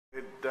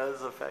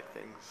does affect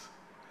things.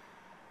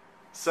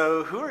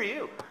 So who are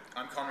you?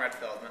 I'm Conrad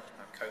Feldman.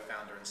 I'm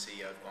co-founder and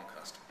CEO of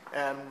Quantcast.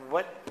 And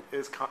what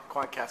is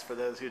Quantcast for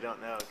those who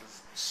don't know?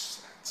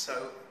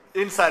 So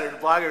insider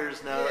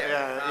bloggers know.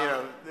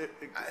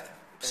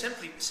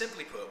 Simply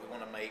put, we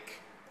want to make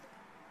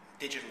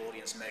digital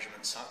audience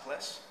measurement suck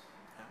less.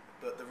 Yeah.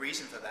 But the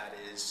reason for that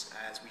is,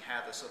 as we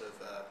have a sort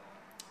of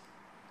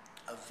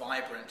a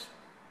vibrant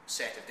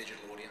set of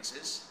digital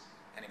audiences,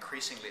 and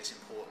increasingly it's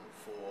important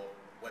for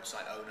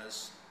website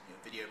owners,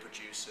 video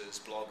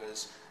producers,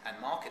 bloggers, and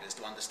marketers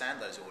to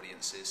understand those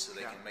audiences so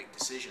they can make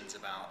decisions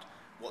about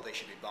what they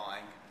should be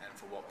buying and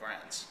for what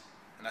brands.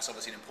 And that's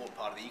obviously an important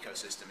part of the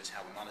ecosystem, is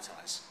how we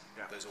monetize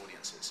those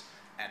audiences.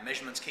 And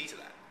measurement's key to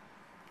that.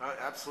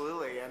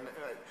 Absolutely. And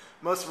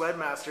most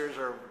webmasters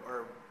or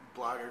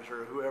bloggers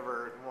or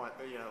whoever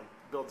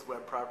builds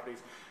web properties,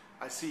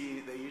 I see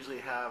they usually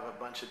have a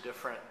bunch of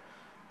different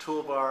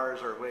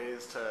toolbars or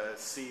ways to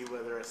see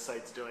whether a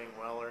site's doing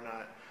well or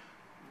not.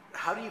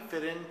 How do you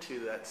fit into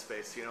that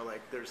space?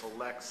 There's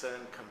Alexa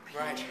and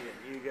Compete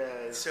and you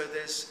guys. So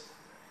there's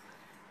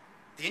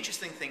the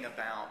interesting thing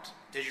about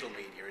digital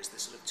media is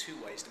there's sort of two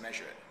ways to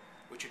measure it.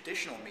 With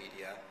traditional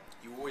media,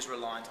 you're always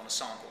reliant on a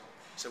sample.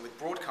 So with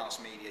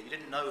broadcast media, you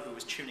didn't know who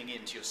was tuning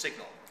in to your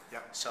signal.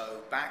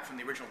 So back from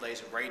the original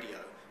days of radio,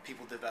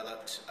 people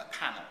developed a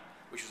panel,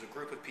 which was a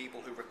group of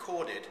people who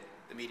recorded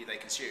the media they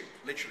consumed,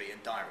 literally in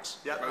diaries.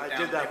 Yeah, I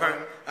did that one.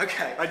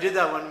 Okay. I did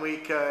that 1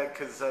 week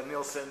because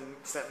Nielsen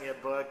sent me a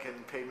book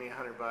and paid me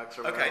 $100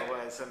 or whatever it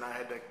was, and I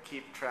had to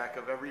keep track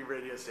of every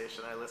radio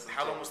station I listened to.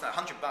 How long was that?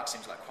 $100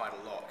 seems like quite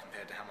a lot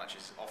compared to how much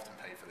is often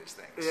paid for these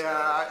things.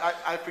 Yeah, so,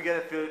 I forget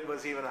if it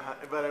was even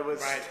but it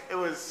was it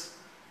was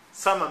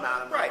some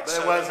amount of money, but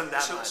it wasn't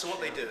that much. So what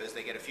they do is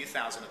they get a few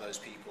thousand of those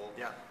people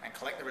and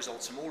collect the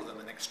results from all of them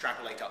and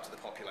extrapolate up to the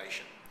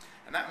population.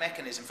 And that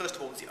mechanism, first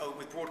of all,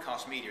 with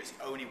broadcast media, it's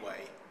the only way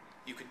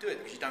you could do it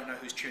because you don't know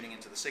who's tuning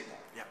into the signal.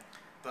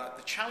 But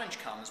the challenge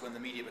comes when the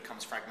media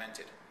becomes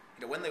fragmented.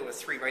 When there were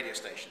 3 radio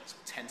stations,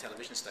 10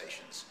 television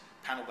stations,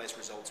 panel-based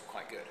results were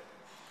quite good.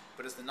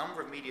 But as the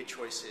number of media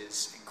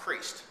choices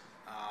increased,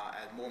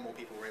 and more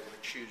people were able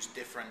to choose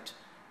different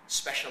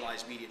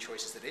specialized media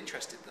choices that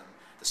interested them,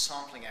 the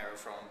sampling error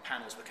from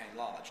panels became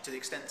large, to the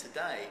extent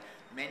today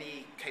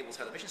many cable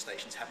television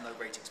stations have no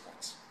ratings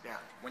points.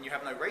 When you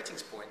have no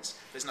ratings points,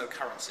 there's no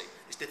currency.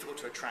 It's difficult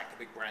to attract the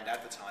big brand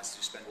advertisers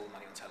who spend all the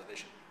money on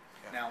television.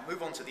 Now,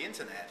 move on to the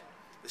internet.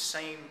 The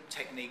same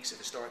techniques have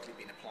historically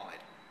been applied,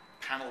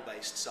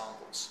 panel-based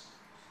samples.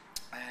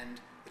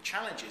 And the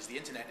challenge is the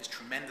internet is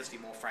tremendously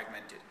more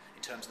fragmented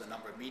in terms of the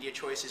number of media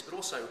choices, but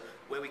also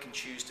where we can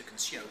choose to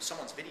consume.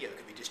 Someone's video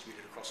could be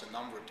distributed across a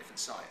number of different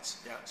sites.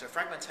 So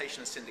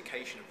fragmentation and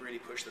syndication have really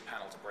pushed the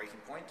panel to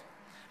breaking point.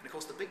 And of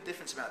course, the big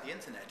difference about the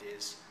internet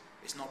is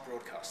it's not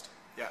broadcast.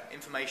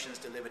 Information is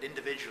delivered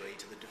individually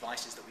to the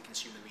devices that we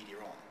consume the media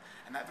on.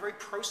 And that very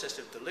process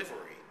of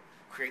delivery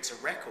creates a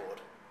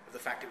record of the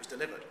fact it was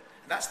delivered.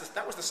 And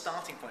that was the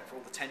starting point for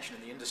all the tension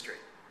in the industry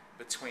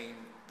between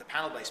the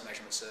panel-based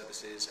measurement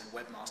services and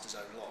webmasters'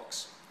 own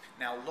logs.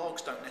 Now,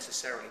 logs don't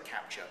necessarily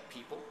capture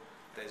people.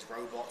 There's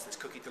robots, there's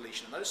cookie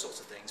deletion, and those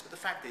sorts of things. But the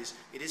fact is,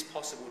 it is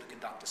possible to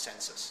conduct a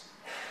census.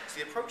 So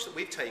the approach that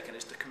we've taken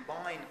is to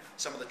combine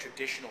some of the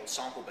traditional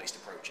sample-based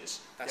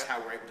approaches. That's how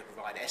we're able to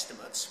provide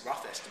estimates,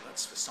 rough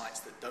estimates, for sites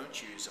that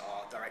don't use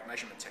our direct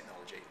measurement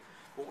technology.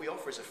 What we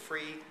offer is a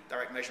free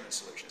direct measurement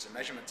solution. It's a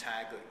measurement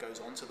tag that goes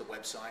onto the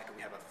website.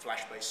 We have a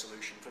flash-based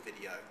solution for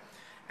video.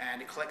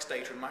 And it collects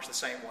data in much the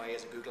same way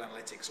as a Google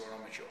Analytics or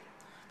Omniture.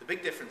 The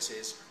big difference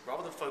is,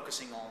 rather than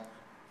focusing on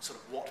sort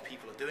of what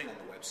people are doing on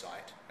the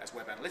website, as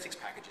web analytics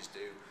packages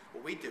do,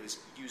 what we do is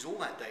use all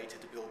that data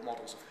to build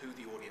models of who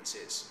the audience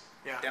is.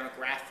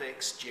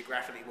 Demographics,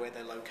 geographically where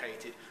they're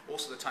located,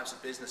 also the types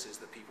of businesses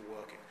that people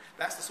work in.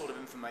 That's the sort of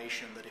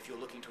information that if you're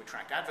looking to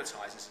attract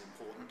advertisers is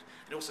important.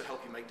 It also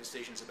helps you make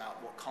decisions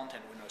about what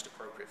content would be most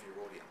appropriate for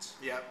your audience.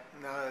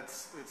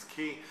 It's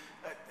key.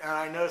 And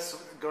I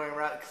noticed going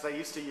around, because I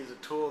used to use a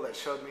tool that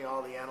showed me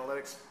all the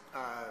analytics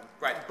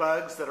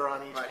bugs that are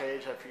on each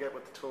page. I forget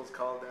what the tool's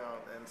called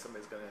now, and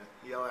somebody's going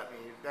to yell at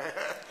me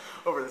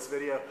over this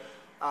video.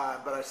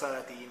 But I saw it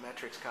at the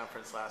eMetrics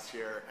conference last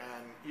year,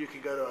 and you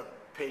can go to a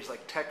page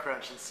like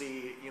TechCrunch and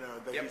see,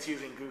 that he's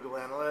using Google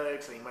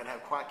Analytics, and he might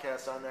have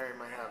Quantcast on there, he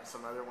might have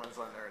some other ones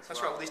on there as well.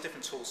 That's right. Well, these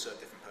different tools serve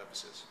different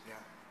purposes.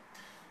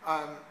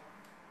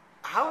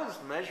 How is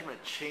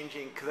measurement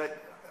changing? Because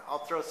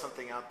I'll throw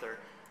something out there.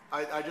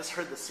 I just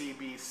heard the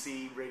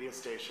CBC radio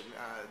station,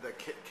 the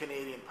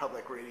Canadian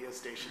Public Radio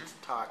Stations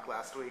talk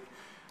last week,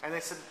 and they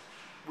said,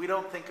 we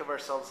don't think of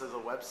ourselves as a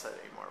website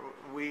anymore.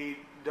 We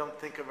don't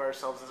think of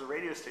ourselves as a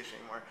radio station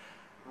anymore.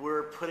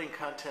 We're putting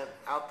content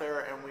out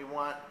there, and we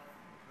want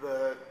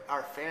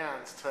our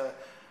fans to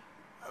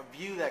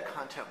view that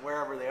content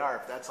wherever they are.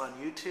 If that's on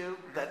YouTube,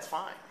 that's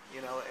fine.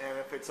 You know, and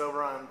if it's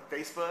over on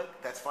Facebook,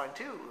 that's fine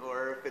too.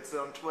 Or if it's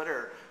on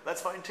Twitter,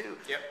 that's fine too.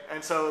 Yep.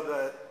 And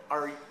so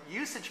our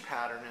usage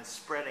pattern is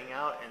spreading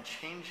out and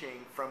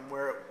changing from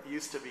where it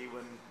used to be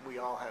when we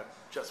all had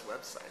just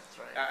websites,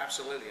 right?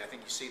 Absolutely. I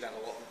think you see that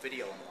a lot with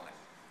video online,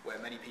 where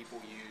many people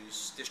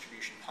use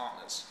distribution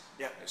partners.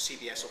 Yeah.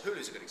 CBS or Hulu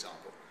is a good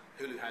example.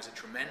 Hulu has a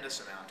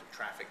tremendous amount of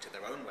traffic to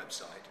their own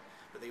website,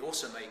 but they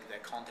also make their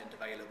content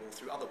available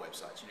through other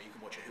websites. You know, you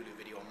can watch a Hulu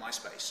video on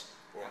MySpace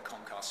or on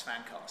Comcast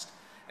Fancast.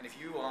 And if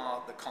you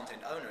are the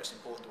content owner, it's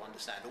important to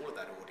understand all of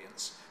that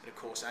audience. But of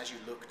course, as you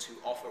look to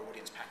offer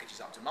audience packages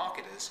up to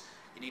marketers,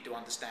 you need to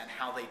understand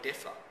how they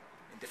differ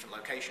in different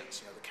locations.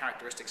 You know, the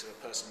characteristics of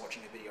a person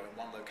watching a video in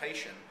one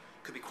location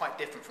could be quite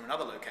different from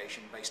another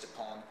location based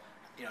upon,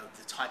 you know,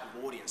 the type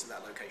of audience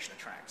that location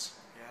attracts.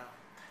 Yeah.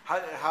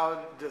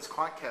 How does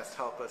Quantcast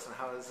help us, and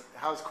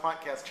how is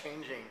Quantcast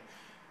changing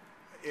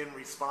in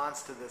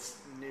response to this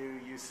new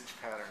usage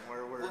pattern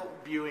where we're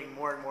viewing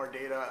more and more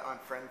data on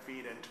friend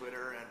feed and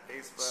Twitter and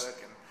Facebook?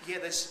 And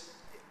yeah,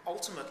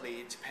 ultimately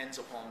it depends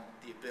upon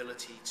the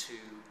ability to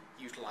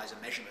utilize a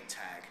measurement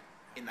tag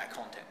in that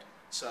content.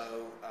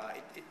 So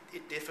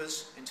it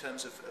differs in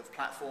terms of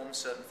platforms.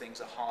 Certain things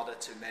are harder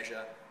to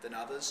measure than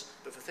others,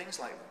 but for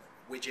things like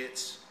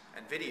widgets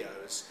and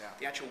videos,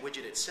 the actual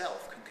widget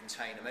itself can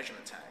contain a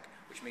measurement tag,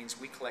 which means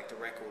we collect a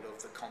record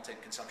of the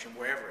content consumption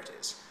wherever it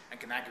is and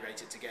can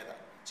aggregate it together.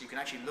 So you can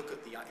actually look at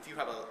if you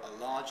have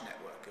a large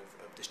network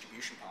of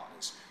distribution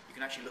partners, you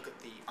can actually look at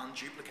the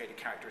unduplicated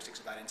characteristics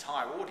of that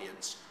entire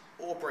audience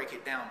or break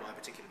it down by a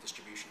particular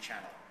distribution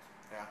channel.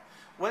 Yeah.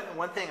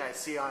 One thing I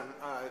see on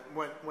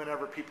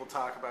whenever people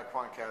talk about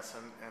Quantcast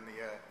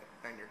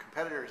and your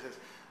competitors is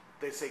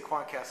they say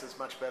Quantcast is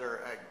much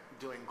better at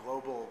doing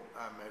global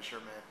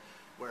measurement,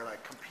 where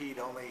like Compete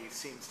only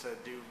seems to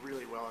do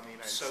really well in the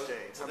United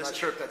States. I'm not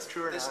sure if that's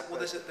true or not. Well,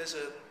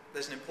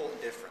 there's an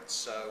important difference.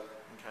 So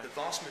the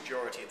vast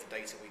majority of the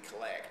data we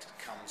collect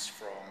comes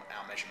from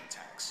our measurement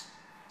tags.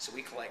 So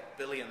we collect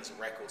billions of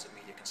records of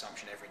media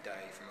consumption every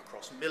day from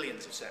across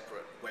millions of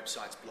separate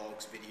websites,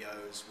 blogs,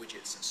 videos,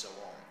 widgets, and so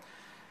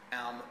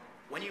on.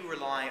 When you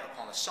rely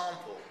upon a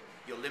sample,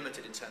 you're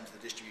limited in terms of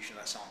the distribution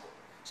of that sample.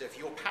 So if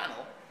your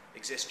panel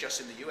exists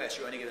just in the US,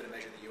 you're only going to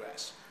measure the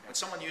US. When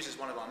someone uses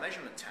one of our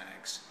measurement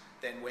tags,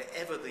 then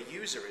wherever the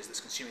user is that's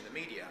consuming the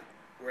media,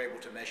 we're able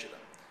to measure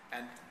them.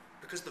 And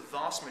because the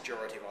vast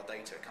majority of our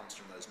data comes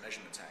from those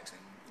measurement tags, and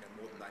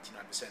more than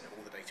 99% of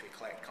all the data we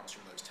collect comes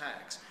from those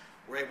tags,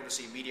 we're able to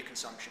see media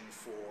consumption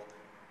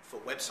for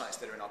websites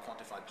that are in our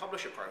quantified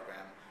publisher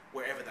program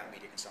wherever that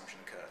media consumption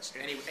occurs,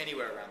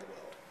 anywhere around the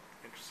world.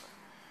 Interesting.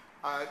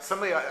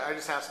 Somebody I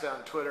just asked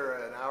on Twitter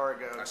an hour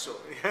ago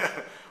Absolutely.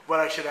 what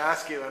I should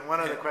ask you, and one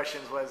of the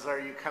questions was, are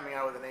you coming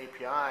out with an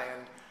API?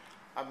 And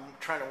I'm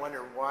trying to wonder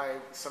why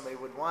somebody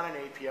would want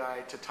an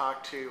API to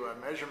talk to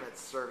a measurement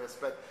service,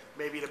 but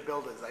maybe to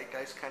build a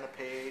Zeitgeist kind of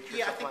page or something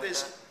like that? Yeah, I think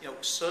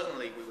there's,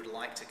 certainly we would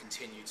like to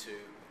continue to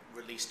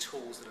release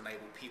tools that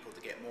enable people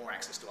to get more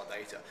access to our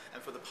data,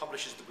 and for the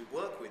publishers that we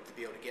work with to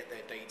be able to get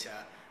their data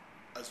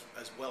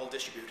as well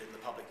distributed in the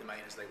public domain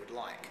as they would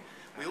like.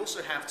 We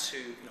also have to,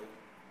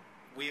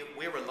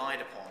 we're relied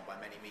upon by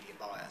many media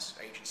buyers,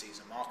 agencies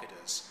and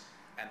marketers,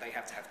 and they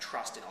have to have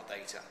trust in our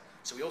data.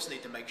 So we also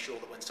need to make sure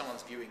that when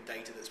someone's viewing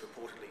data that's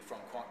reportedly from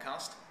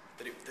Quantcast,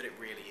 that it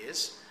really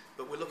is.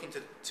 But we're looking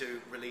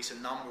to release a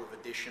number of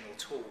additional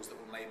tools that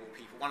will enable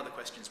people. One of the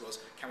questions was,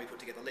 can we put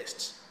together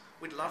lists?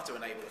 We'd love to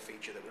enable a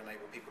feature that would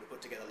enable people to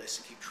put together lists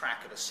and keep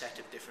track of a set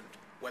of different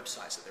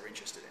websites that they're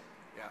interested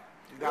in. Yeah.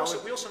 We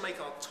also make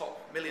our top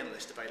 1 million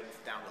list available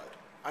for download.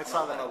 I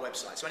saw that on our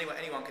website. So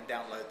anyone can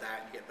download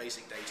that and you get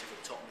basic data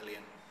for the top 1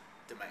 million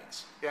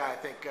domains. Yeah, I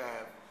think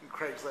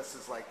Craigslist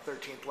is like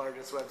 13th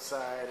largest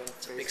website, and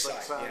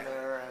Facebook's on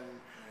there,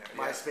 and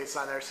MySpace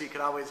on there, so you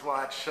can always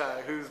watch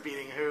who's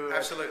beating who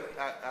Absolutely.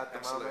 at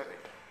the moment.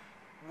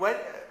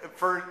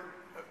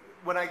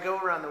 When I go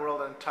around the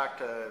world and talk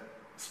to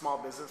small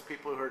business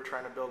people who are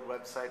trying to build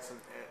websites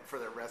for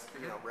their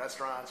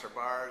restaurants or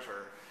bars,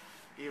 or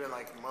even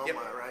like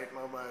MoMA, right?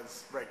 MoMA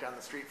is right down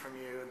the street from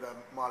you, the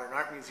Modern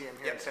Art Museum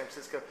here in San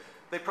Francisco.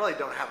 They probably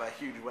don't have a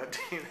huge web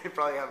team. They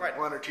probably have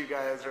one or two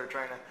guys who are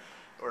trying to,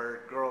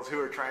 or girls who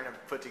are trying to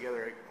put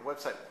together a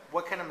website.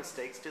 What kind of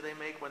mistakes do they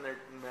make when they're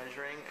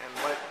measuring,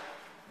 and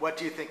what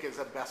do you think is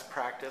a best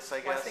practice, I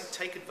guess? Well, I think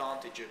take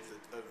advantage of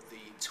the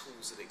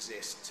tools that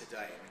exist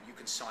today. I mean, you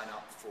can sign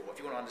up if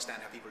you want to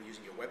understand how people are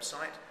using your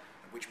website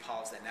and which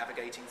paths they're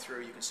navigating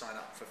through, you can sign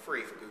up for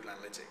free for Google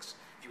Analytics.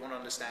 If you want to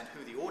understand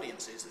who the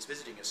audience is that's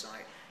visiting your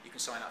site, you can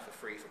sign up for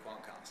free for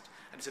Quantcast.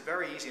 And it's a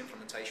very easy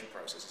implementation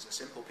process. It's a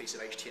simple piece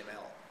of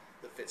HTML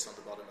that fits on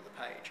the bottom of the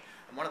page.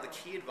 And one of the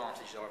key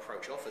advantages our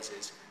approach offers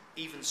is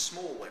even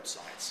small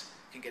websites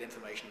can get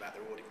information about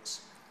their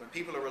audience. When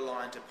people are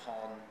reliant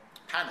upon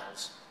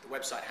panels, the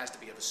website has to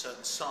be of a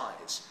certain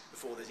size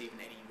before there's even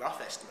any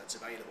rough estimates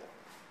available.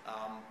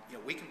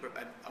 We can,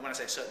 and when I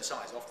say a certain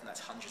size, often that's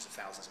hundreds of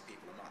thousands of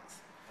people a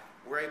month.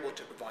 we're able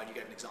to provide, you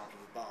gave an example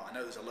of a bar. I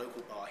know there's a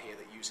local bar here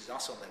that uses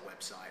us on their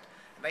website,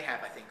 and they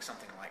have, I think,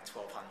 something like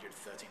 1,200,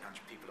 1,300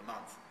 people a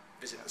month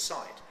visit the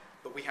site.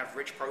 But we have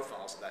rich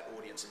profiles of that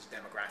audience's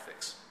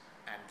demographics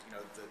and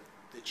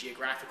the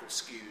geographical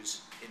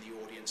skews in the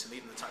audience and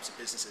even the types of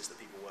businesses that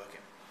people work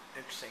in.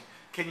 Interesting.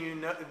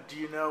 Do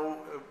you know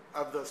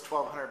of those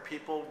 1,200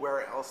 people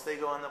where else they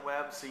go on the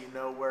web, so you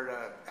know where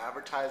to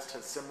advertise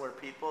to similar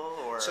people?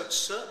 Or so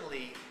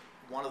certainly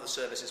one of the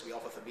services we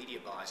offer for media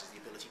buyers is the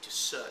ability to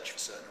search for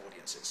certain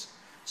audiences.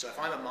 So if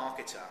I'm a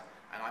marketer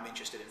and I'm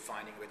interested in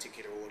finding a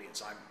particular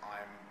audience, I'm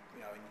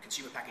in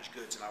consumer packaged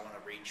goods and I want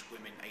to reach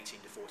women 18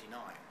 to 49,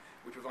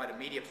 we provide a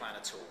media planner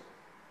tool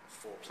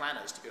for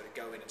planners to be able to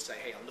go in and say,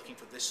 hey, I'm looking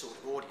for this sort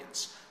of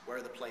audience. Where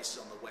are the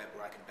places on the web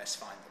where I can best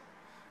find them?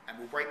 And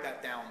we'll break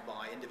that down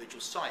by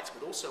individual sites,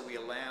 but also we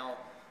allow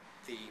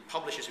the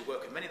publishers we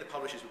work with, many of the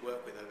publishers we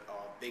work with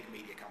are big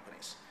media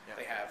companies. Yeah.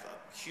 They have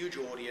a huge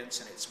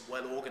audience and it's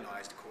well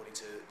organized according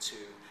to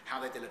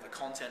how they deliver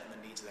content and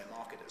the needs of their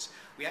marketers.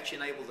 We actually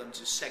enable them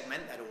to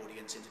segment that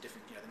audience into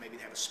different, maybe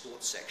they have a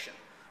sports section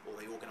or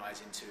they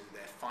organize into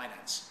their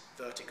finance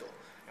vertical.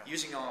 Yeah.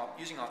 Using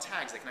our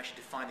tags, they can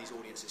actually define these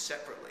audiences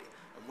separately.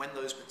 And when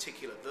those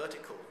particular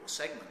vertical or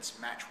segments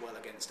match well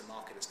against a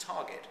marketer's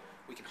target,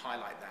 we can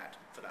highlight that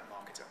for that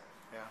marketer.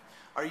 Yeah.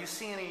 Are you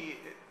seeing any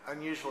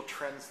unusual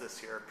trends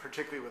this year,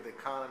 particularly with the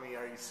economy?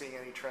 Are you seeing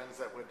any trends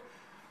that would,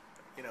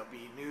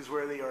 be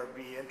newsworthy or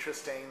be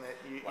interesting that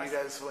you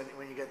guys,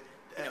 when you get,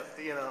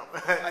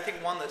 I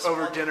think one that's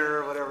over dinner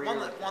or whatever.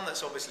 One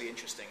that's obviously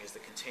interesting is the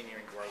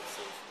continuing growth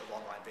of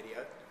online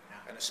video,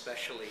 and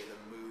especially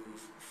the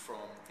move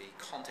from the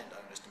content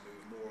owners to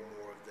move more and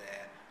more of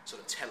their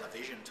sort of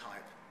television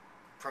type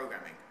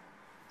programming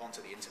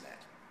onto the internet.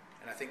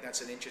 And I think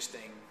that's an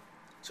interesting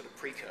sort of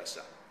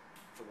precursor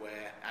for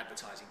where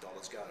advertising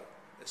dollars go.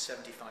 There's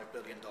 $75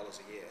 billion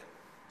a year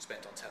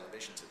spent on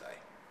television today.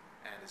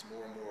 And as more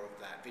and more of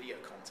that video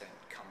content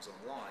comes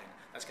online,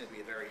 that's going to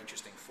be a very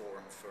interesting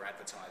forum for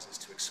advertisers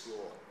to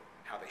explore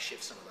how they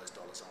shift some of those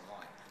dollars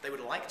online. They would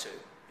like to.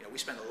 We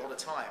spend a lot of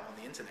time on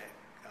the internet.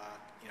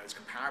 It's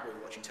comparable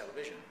to watching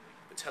television,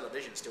 but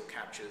television still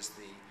captures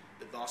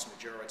the vast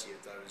majority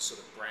of those sort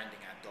of branding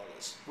ad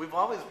dollars. We've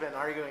always been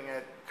arguing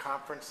at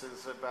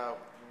conferences about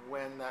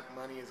when that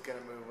money is going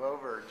to move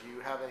over. Do you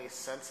have any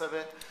sense of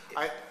it?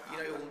 I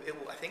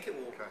think it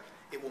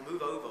will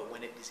move over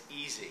when it is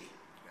easy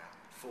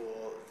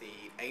for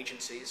the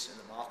agencies and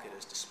the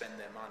marketers to spend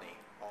their money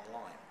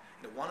online.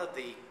 One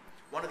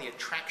of the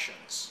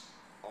attractions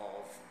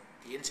of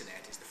the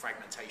internet is the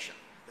fragmentation.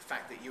 The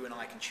fact that you and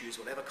I can choose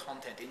whatever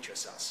content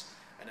interests us.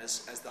 And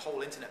as the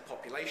whole internet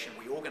population,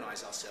 we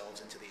organize ourselves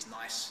into these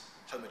nice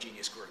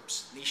homogeneous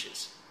groups,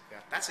 niches. Yeah.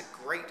 That's a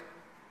great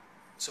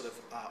sort of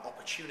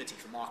opportunity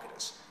for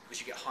marketers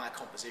because you get higher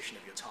composition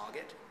of your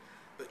target.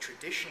 But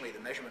traditionally, the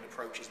measurement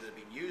approaches that have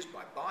been used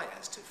by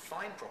buyers to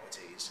find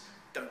properties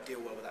don't deal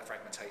well with that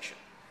fragmentation.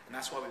 And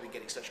that's why we've been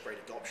getting such great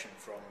adoption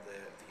from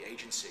the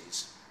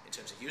agencies in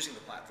terms of using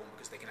the platform,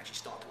 because they can actually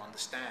start to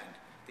understand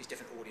these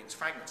different audience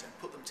fragments and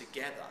put them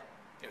together.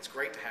 It's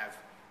great to have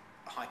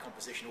a high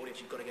composition audience.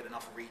 You've got to get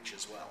enough reach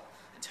as well.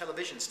 And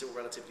television's still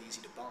relatively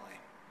easy to buy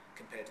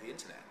compared to the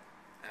internet.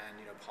 And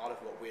part of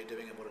what we're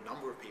doing and what a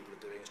number of people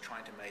are doing is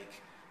trying to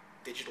make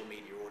digital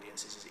media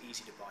audiences as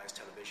easy to buy as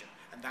television.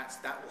 And that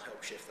will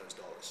help shift those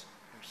dollars.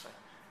 Interesting.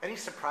 Any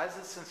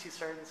surprises since you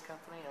started this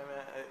company? I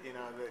mean,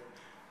 that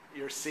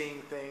you're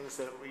seeing things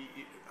that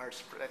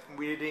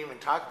we didn't even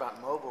talk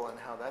about mobile and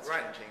how that's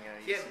changing.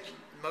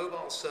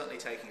 Mobile's certainly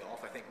taking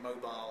off. I think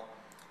mobile,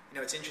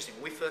 it's interesting.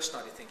 When we first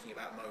started thinking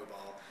about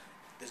mobile,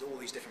 there's all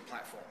these different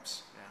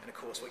platforms. Yeah. And of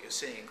course, what you're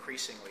seeing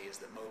increasingly is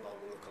that mobile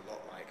will look a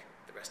lot like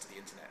the rest of the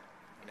internet.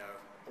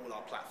 All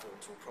our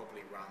platforms will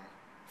probably run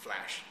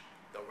Flash,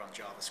 they'll run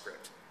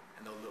JavaScript,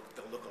 and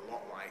they'll look a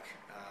lot like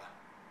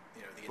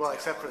the internet. Well,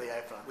 except for the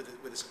iPhone.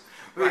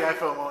 The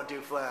iPhone won't do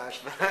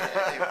Flash. But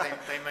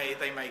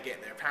they may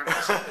get there. Apparently,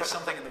 there's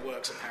something in the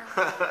works.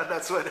 Apparently,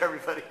 that's what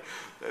everybody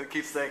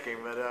keeps thinking.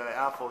 But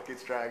Apple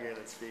keeps dragging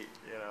its feet.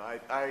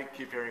 I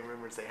keep hearing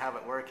rumors they have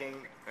it working,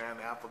 and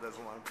Apple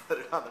doesn't want to put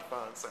it on the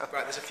phone. So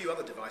there's a few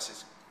other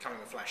devices coming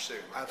with Flash soon.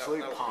 Right?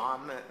 Absolutely,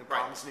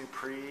 Palm's new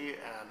Pre,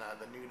 and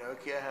the new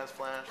Nokia has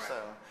Flash. Right.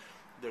 So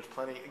there's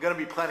going to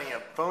be plenty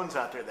of phones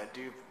out there that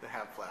do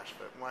have Flash,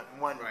 but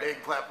one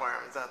big platform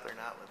is out there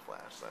not with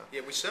Flash. So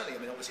we certainly.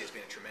 Obviously, there's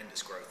been a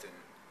tremendous growth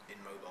in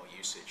mobile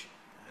usage,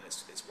 and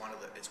it's one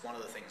of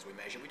the things we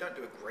measure. We don't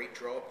do a great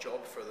job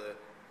for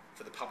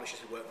the publishers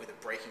who work with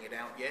it breaking it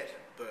out yet,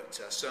 but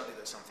certainly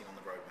there's something on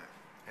the roadmap.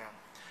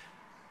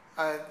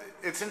 Yeah,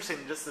 it's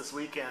interesting. Just this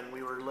weekend,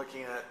 we were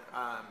looking at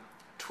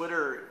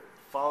Twitter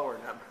follower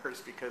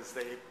numbers because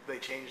they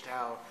changed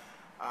how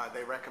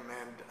they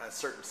recommend a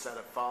certain set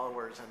of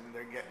followers,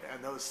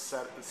 and those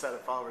set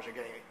of followers are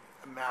getting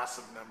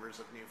massive numbers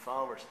of new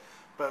followers.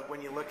 But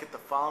when you look at the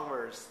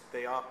followers,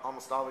 they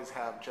almost always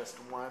have just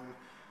one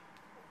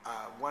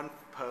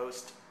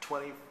post,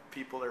 20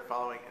 people are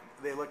following.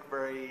 They look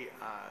very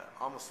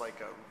almost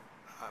like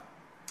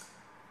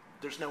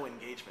there's no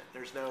engagement,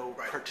 there's no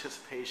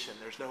participation,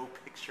 there's no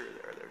picture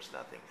there, there's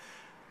nothing.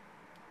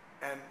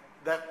 And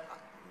that,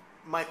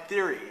 my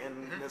theory,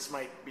 and this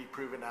might be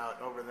proven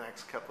out over the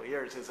next couple of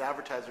years, is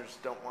advertisers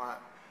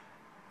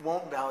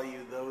won't value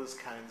those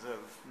kinds of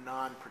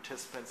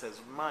non-participants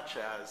as much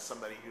as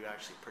somebody who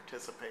actually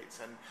participates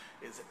and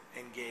is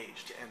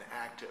engaged and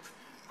active.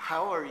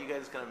 How are you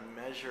guys going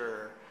to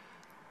measure,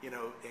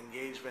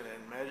 engagement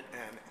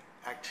and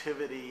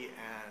activity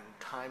and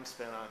time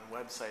spent on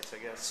websites, I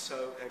guess?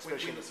 So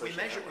especially in the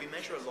social we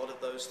measure a lot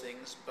of those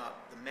things, but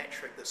the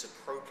metric that's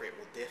appropriate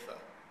will differ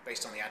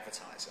based on the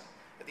advertiser.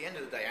 At the end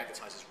of the day,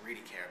 advertisers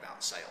really care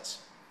about sales.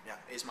 Yeah.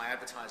 Is my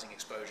advertising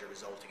exposure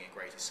resulting in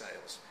greater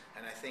sales?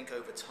 And I think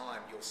over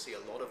time you'll see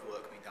a lot of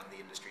work being done in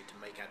the industry to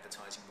make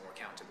advertising more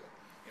accountable.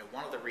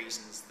 One of the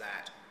reasons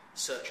that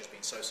search has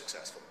been so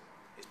successful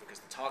is because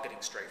the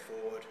targeting's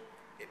straightforward,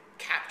 it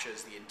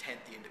captures the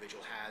intent the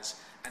individual has,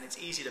 and it's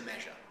easy to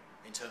measure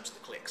in terms of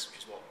the clicks,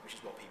 which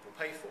is what people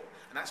pay for.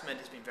 And that's meant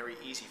it's been very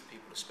easy for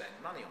people to spend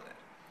money on it.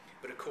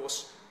 But of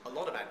course, a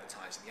lot of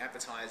advertising, the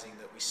advertising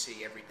that we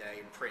see every day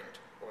in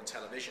print or on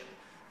television,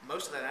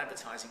 most of that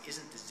advertising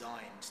isn't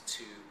designed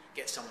to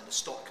get someone to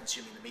stop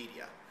consuming the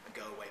media and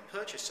go away and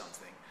purchase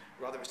something.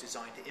 Rather, it's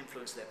designed to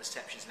influence their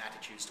perceptions and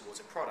attitudes towards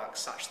a product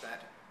such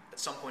that at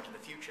some point in the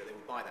future they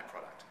will buy that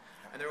product.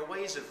 And there are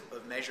ways of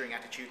measuring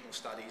attitudinal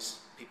studies,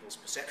 people's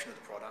perception of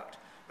the product,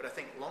 but I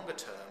think longer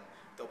term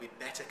there'll be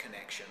better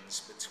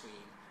connections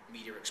between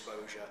media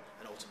exposure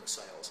and ultimate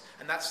sales.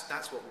 And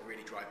that's what will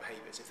really drive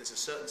behaviors. If there's a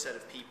certain set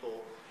of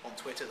people on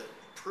Twitter that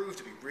prove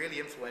to be really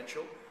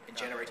influential in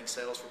generating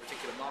sales for a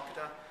particular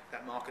marketer,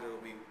 that marketer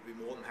will be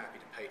more than happy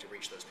to pay to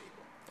reach those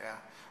people. Yeah.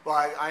 Well,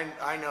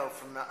 I know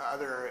from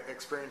other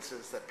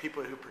experiences that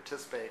people who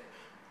participate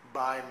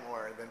buy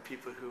more than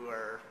people who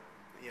are,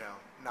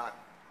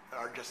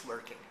 are just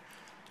lurking.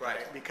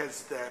 Right.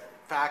 Because the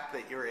fact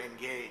that you're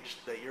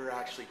engaged, that you're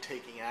actually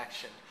taking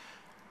action,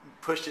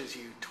 pushes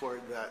you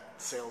toward that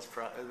sales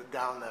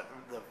down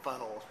the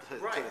funnel.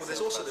 Right. Well,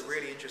 there's also the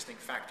really interesting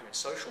factor in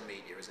social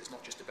media is it's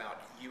not just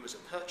about you as a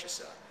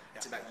purchaser,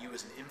 it's about you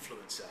as an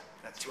influencer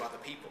to other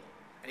people.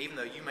 And even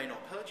though you may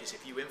not purchase,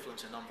 if you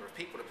influence a number of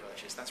people to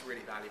purchase, that's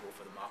really valuable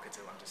for the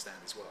marketer to understand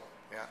as well.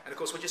 Yeah. And of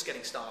course, we're just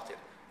getting started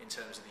in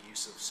terms of the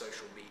use of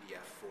social media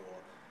for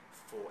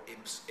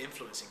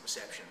influencing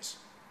perceptions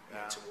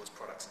towards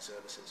products and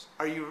services.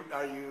 Are you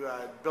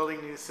building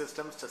new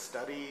systems to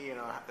study,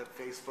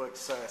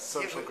 Facebook's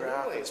social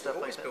graph and stuff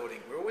like that?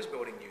 We're always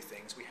building new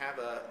things. We have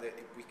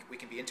we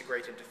can be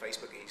integrated into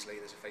Facebook easily.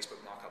 There's a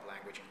Facebook markup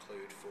language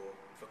include for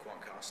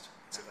Quantcast.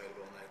 It's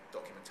available on their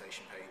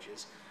documentation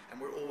pages,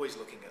 and we're always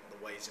looking at the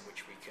ways in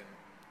which we can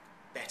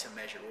better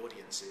measure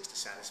audiences to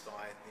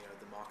satisfy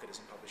the marketers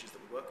and publishers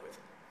that we work with.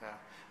 Yeah.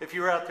 If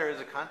you were out there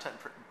as a content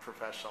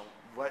professional,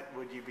 what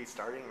would you be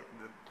starting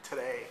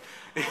today?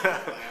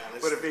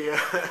 Would it be?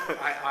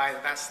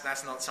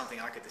 That's not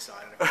something I could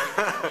decide.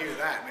 I knew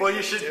that. Well,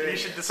 you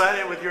should decide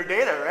it with your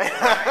data,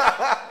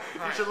 right?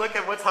 You should look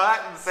at what's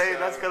hot and say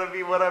that's going to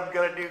be what I'm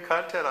going to do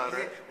content on.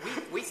 Right?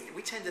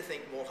 We tend to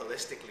think more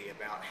holistically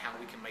about how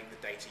we can make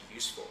the data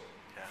useful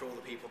for all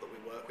the people that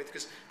we work with,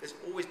 because there's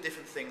always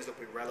different things that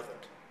will be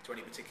relevant to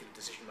any particular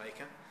decision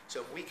maker.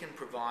 So if we can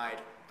provide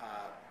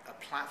a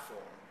platform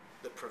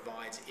that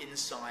provides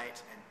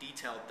insight and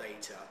detailed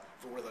data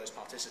for all of those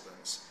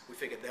participants, we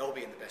figure they'll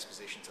be in the best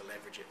position to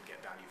leverage it and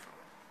get value from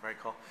it. Very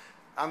cool.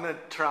 I'm going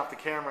to turn off the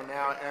camera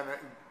now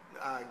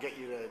and get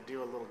you to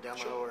do a little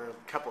demo or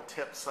a couple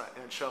tips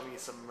and show me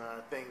some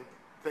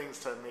things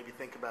to maybe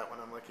think about when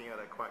I'm looking at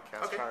a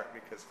Quantcast chart,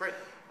 because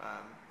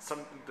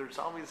there's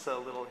always a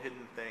little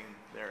hidden thing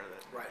there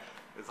that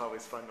is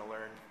always fun to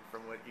learn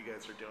from what you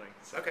guys are doing.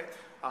 So,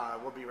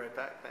 we'll be right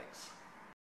back. Thanks.